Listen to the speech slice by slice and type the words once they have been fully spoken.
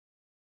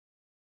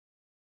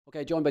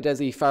Okay, joined by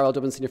Dessie Farrell,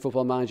 Dublin Senior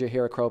Football manager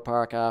here at Croke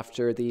Park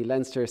after the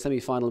Leinster Semi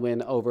Final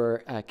win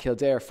over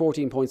Kildare,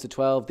 14 points to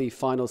 12, the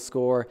final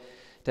score.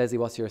 Dessie,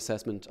 what's your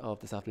assessment of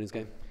this afternoon's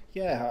game?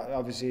 Yeah,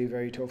 obviously a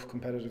very tough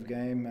competitive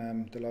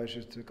game.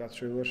 Delighted to have got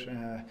through it.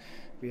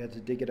 We had to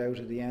dig it out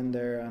at the end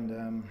there,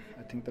 and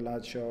I think the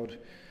lads showed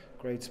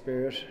great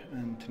spirit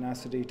and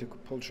tenacity to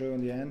pull through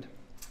in the end.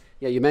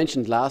 Yeah, you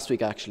mentioned last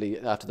week actually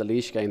after the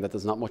Laois game that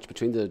there's not much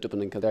between the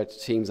Dublin and Kildare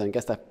teams, and I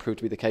guess that proved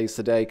to be the case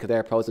today.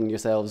 Kildare posing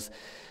yourselves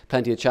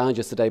plenty of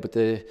challenges today, but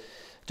the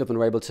Dublin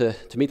were able to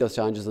meet those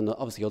challenges and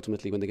obviously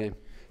ultimately win the game.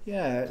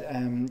 Yeah,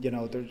 you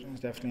know, there's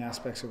definitely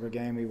aspects of our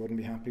game we wouldn't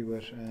be happy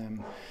with,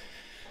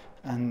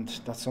 and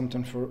that's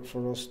something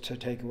for us to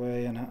take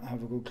away and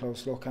have a good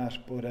close look at.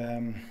 But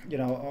you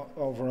know,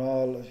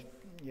 overall,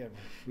 yeah,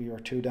 we were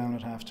 2 down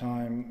at half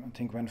time. I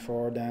think went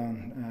 4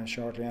 down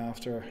shortly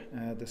after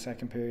the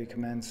second period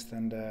commenced,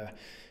 and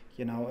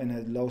you know, in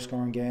a low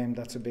scoring game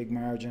that's a big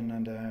margin,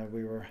 and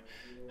we were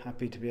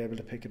happy to be able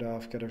to pick it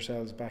off, get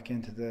ourselves back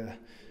into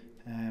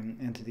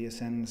the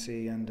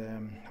ascendancy, and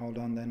hold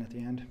on then at the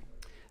end.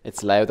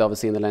 It's Louth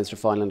obviously in the Leinster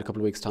Final in a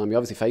couple of weeks' time. You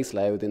obviously faced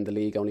Louth in the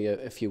league only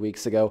a few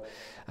weeks ago.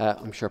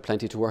 I'm sure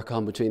plenty to work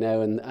on between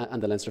now and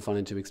the Leinster Final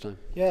in 2 weeks' time.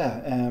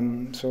 Yeah,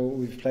 so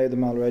we've played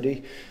them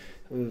already.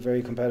 It was a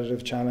very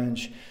competitive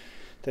challenge.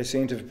 They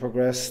seem to have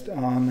progressed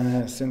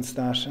on since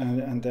that,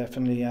 and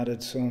definitely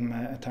added some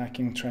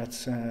attacking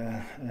threats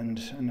and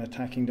an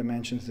attacking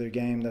dimension to their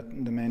game that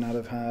they may not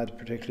have had,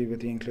 particularly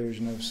with the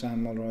inclusion of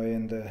Sam Mulroy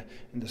in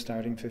the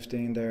starting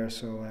 15 there.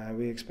 So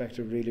we expect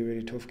a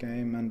really tough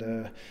game,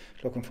 and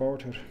looking forward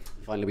to it.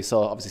 Finally, we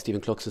saw obviously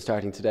Stephen Cluxton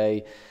starting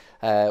today.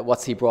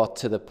 What's he brought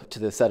to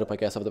the setup, I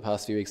guess, over the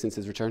past few weeks since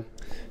his return?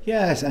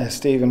 Yeah,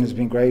 Stephen has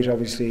been great.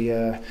 Obviously,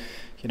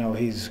 you know,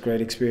 he's great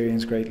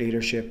experience, great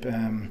leadership.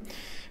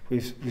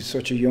 We've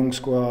such a young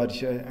squad.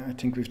 I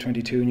think we've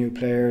 22 new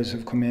players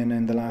have come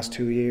in the last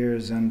 2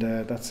 years, and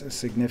that's a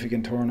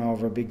significant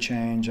turnover, a big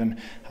change. And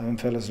having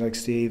fellas like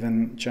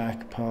Stephen,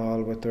 Jack,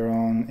 Paul with their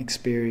own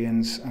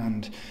experience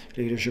and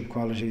leadership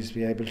qualities to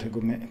be able to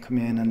come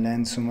in and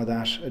lend some of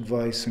that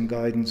advice and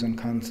guidance and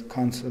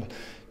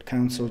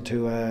counsel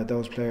to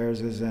those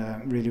players is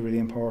really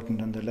important,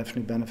 and they'll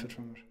definitely benefit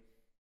from it.